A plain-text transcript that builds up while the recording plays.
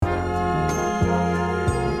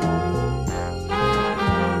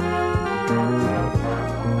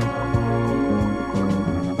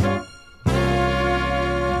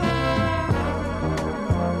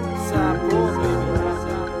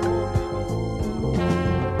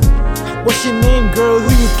What's your name, girl?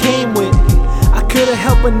 Who you came with? I couldn't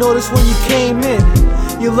help but notice when you came in.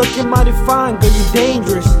 You looking mighty fine, girl, you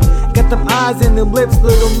dangerous. Got them eyes and them lips,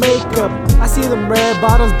 little makeup. I see them red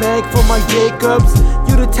bottoms bag for my Jacobs.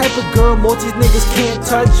 You the type of girl most these niggas can't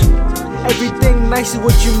touch. Everything nice is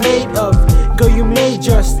what you made of. Girl, you may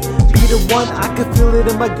just be the one. I could feel it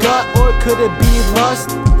in my gut, or could it be lust?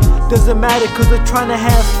 Doesn't matter, cause we're trying to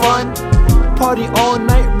have fun. Party all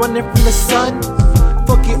night, running from the sun.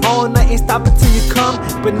 Fuck you all night, ain't stop until you come.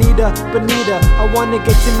 Bonita, Bonita, I wanna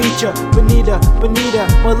get to meet ya. Bonita, Bonita,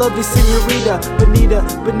 my lovely senorita. Bonita,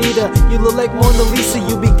 Bonita, you look like Mona Lisa.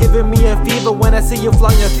 You be giving me a fever when I see you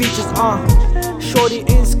flaunt your features. Shorty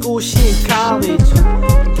in school, she in college.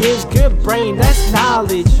 Gives good brain, that's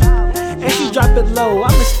knowledge. And she drop it low,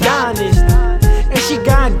 I'm astonished. And she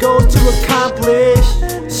got goals to accomplish.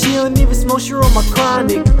 She don't even smoke, she on my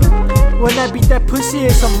chronic. When I beat that pussy,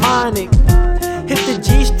 it's harmonic. Hit the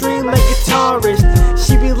G-string like guitarist.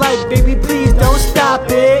 She be like, baby, please don't stop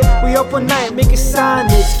it. We up all night making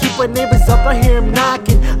sonnets. Keep our neighbors up, I hear them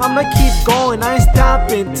knocking. I'ma keep going, I ain't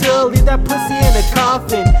stopping till I leave that pussy in a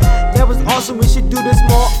coffin. That was awesome, we should do this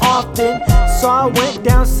more often. So I went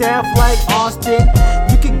down south like Austin.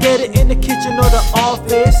 You could get it in the kitchen or the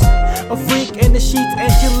office. A freak in the sheets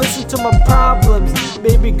and she listen to my problems.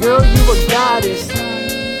 Baby girl, you a goddess.